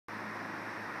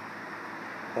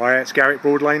Hi, it's Garrett,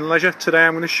 Broad Lane Leisure. Today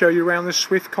I'm going to show you around the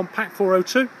Swift Compact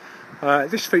 402.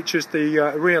 This features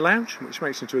the rear lounge, which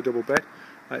makes into a double bed.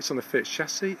 It's on the Fiat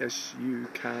chassis, as you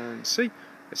can see.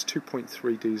 It's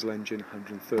 2.3 diesel engine,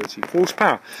 130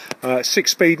 horsepower.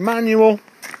 6-speed manual.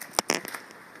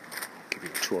 Give you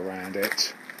a tour around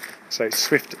it. So it's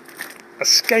Swift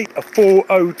Escape, a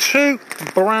 402,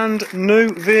 brand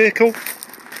new vehicle.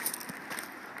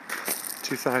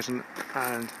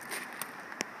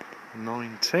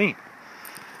 2019.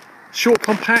 Short,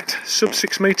 compact, sub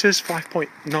 6 metres,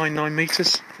 5.99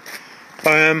 metres.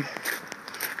 I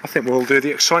think we'll do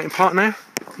the exciting part now,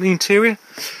 the interior.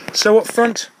 So up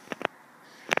front,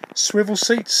 swivel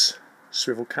seats,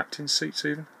 swivel captain seats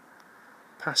even,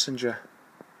 passenger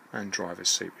and driver's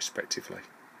seat respectively.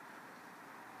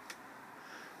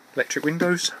 Electric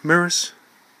windows, mirrors,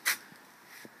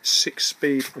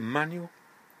 6-speed manual,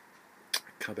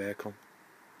 cab aircon.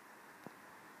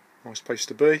 Nice place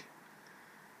to be,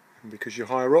 and because you're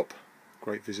higher up,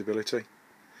 great visibility.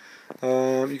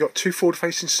 You've got 2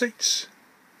 forward-facing seats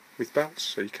with belts,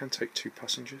 so you can take 2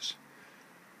 passengers.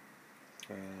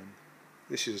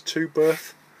 This is a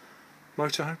 2-berth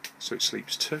motorhome, so it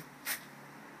sleeps 2.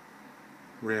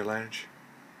 Rear lounge,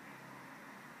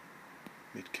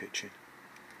 mid kitchen,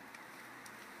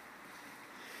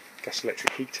 gas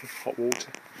electric heating, hot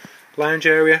water. Lounge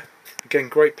area, again,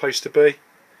 great place to be.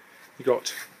 You've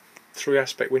got 3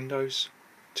 aspect windows,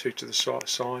 2 to the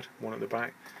side, 1 at the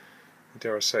back. And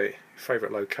dare I say it, your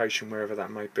favourite location, wherever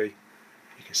that may be,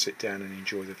 you can sit down and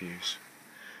enjoy the views.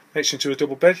 Makes into a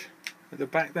double bed at the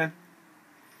back then.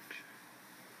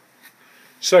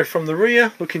 So from the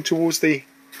rear, looking towards the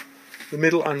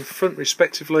middle and front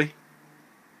respectively,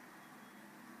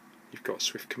 you've got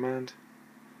Swift Command,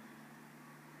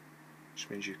 which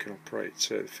means you can operate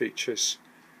the features,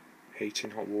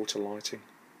 heating, hot water, lighting,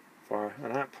 via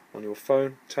an app on your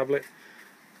phone, tablet,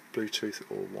 Bluetooth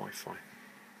or Wi-Fi.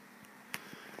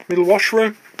 Middle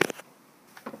washroom,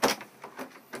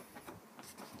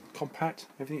 compact,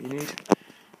 everything you need.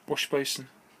 Wash basin,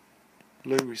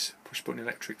 loo is push button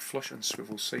electric flush and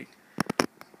swivel seat,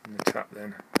 and the tap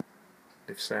then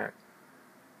lifts out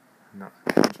and that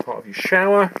becomes part of your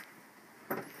shower.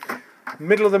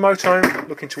 Middle of the motorhome,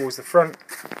 looking towards the front,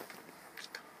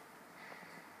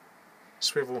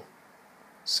 swivel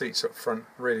seats up front,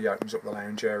 really opens up the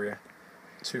lounge area.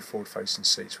 2 forward-facing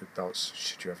seats with belts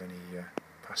should you have any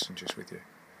passengers with you.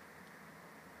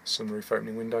 Sunroof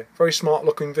opening window. Very smart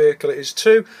looking vehicle it is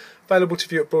too. Available to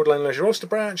view at Broad Lane Leisure Ulster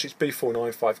branch. It's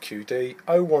B495QD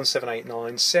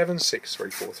 01789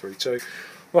 763432.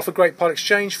 We offer great part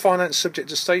exchange, finance subject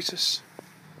to status.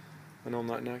 And on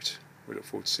that note, we look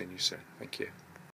forward to seeing you soon. Thank you.